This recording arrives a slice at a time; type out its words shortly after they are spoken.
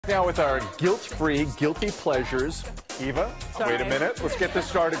Now with our guilt-free guilty pleasures. Eva, Sorry. Wait a minute. Let's get this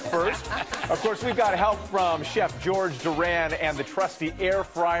started first. Of course, we've got help from Chef George Duran and the trusty air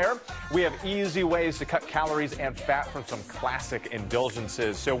fryer. We have easy ways to cut calories and fat from some classic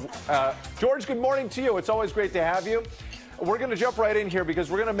indulgences. So, George, good morning to you. It's always great to have you. We're going to jump right in here because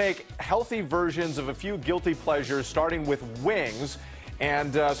we're going to make healthy versions of a few guilty pleasures, starting with wings.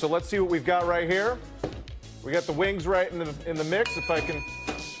 And so let's see what we've got right here. We got the wings right in the mix. If I can,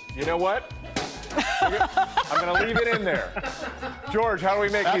 you know what? I'm going to leave it in there. George, how do we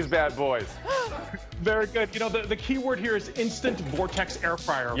make these bad boys? Very good. You know, the key word here is instant vortex air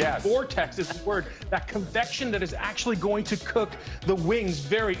fryer. Yes. Vortex is the word, that convection that is actually going to cook the wings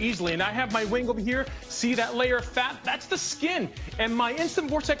very easily. And I have my wing over here. See that layer of fat? That's the skin. And my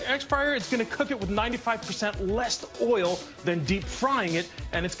instant vortex air fryer is going to cook it with 95% less oil than deep frying it.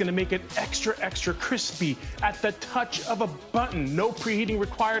 And it's going to make it extra, extra crispy at the touch of a button. No preheating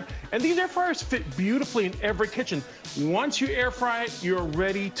required. And these air fryers fit beautifully in every kitchen. Once you air fry it, you're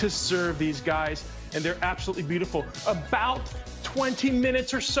ready to serve these guys. And they're absolutely beautiful. About 20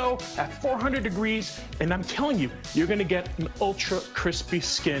 minutes or so at 400 degrees. And I'm telling you, you're gonna get an ultra crispy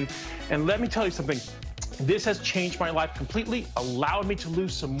skin. And let me tell you something. This has changed my life completely, allowed me to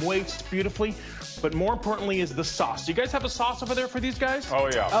lose some weight beautifully. But more importantly is the sauce. Do you guys have a sauce over there for these guys? Oh,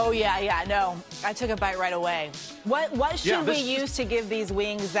 yeah. Oh, yeah. No, I took a bite right away. What should we use to give these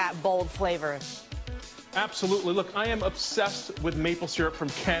wings that bold flavor? Absolutely. Look, I am obsessed with maple syrup from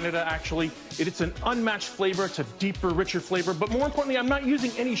Canada, actually. It's an unmatched flavor. It's a deeper, richer flavor. But more importantly, I'm not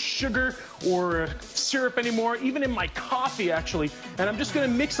using any sugar or syrup anymore, even in my coffee, actually. And I'm just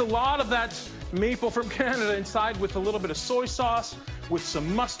going to mix a lot of that maple from Canada inside with a little bit of soy sauce, with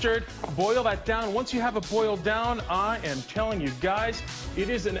some mustard. Boil that down. Once you have it boiled down, I am telling you guys, it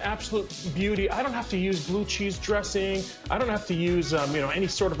is an absolute beauty. I don't have to use blue cheese dressing. I don't have to use any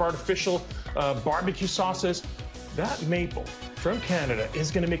sort of artificial barbecue sauces. That maple from Canada is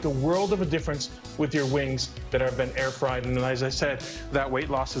going to make a world of a difference with your wings that have been air fried. And as I said, that weight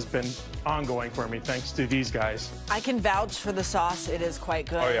loss has been ongoing for me thanks to these guys. I can vouch for the sauce. It is quite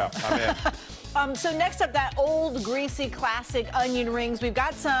good. Oh, yeah. I'm in. So next up, that old, greasy, classic onion rings. We've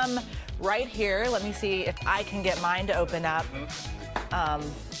got some right here. Let me see if I can get mine to open up.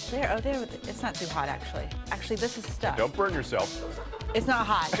 There, it's not too hot, actually. Actually, this is stuck. Don't burn yourself. It's not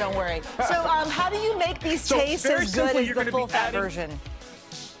hot, don't worry. So how do you make these taste as good as the full-fat version?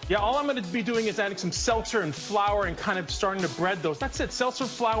 Yeah, all I'm going to be doing is adding some seltzer and flour and kind of starting to bread those. That's it. Seltzer,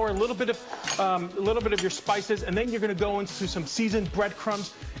 flour, a little bit of your spices, and then you're going to go into some seasoned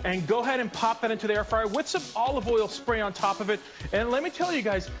breadcrumbs and go ahead and pop that into the air fryer with some olive oil spray on top of it. And let me tell you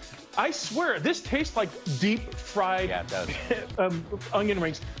guys, I swear, this tastes like deep fried onion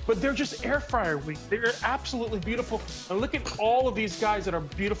rings, but they're just air fryer wings. They're absolutely beautiful. And look at all of these guys that are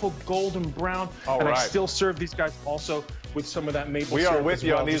beautiful golden brown. And I still serve these guys also with some of that maple syrup. We are with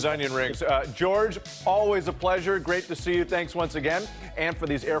you on these onion rings. George, always a pleasure. Great to see you. Thanks once again. And for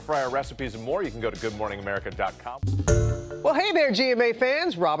these air fryer recipes and more, you can go to goodmorningamerica.com. Well, hey there, GMA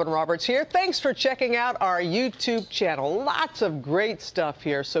fans. Robin Roberts here. Thanks for checking out our YouTube channel. Lots of great stuff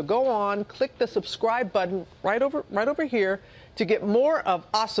here. So go on, click the subscribe button right over here to get more of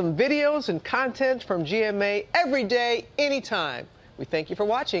awesome videos and content from GMA every day, anytime. We thank you for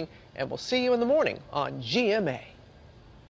watching, and we'll see you in the morning on GMA.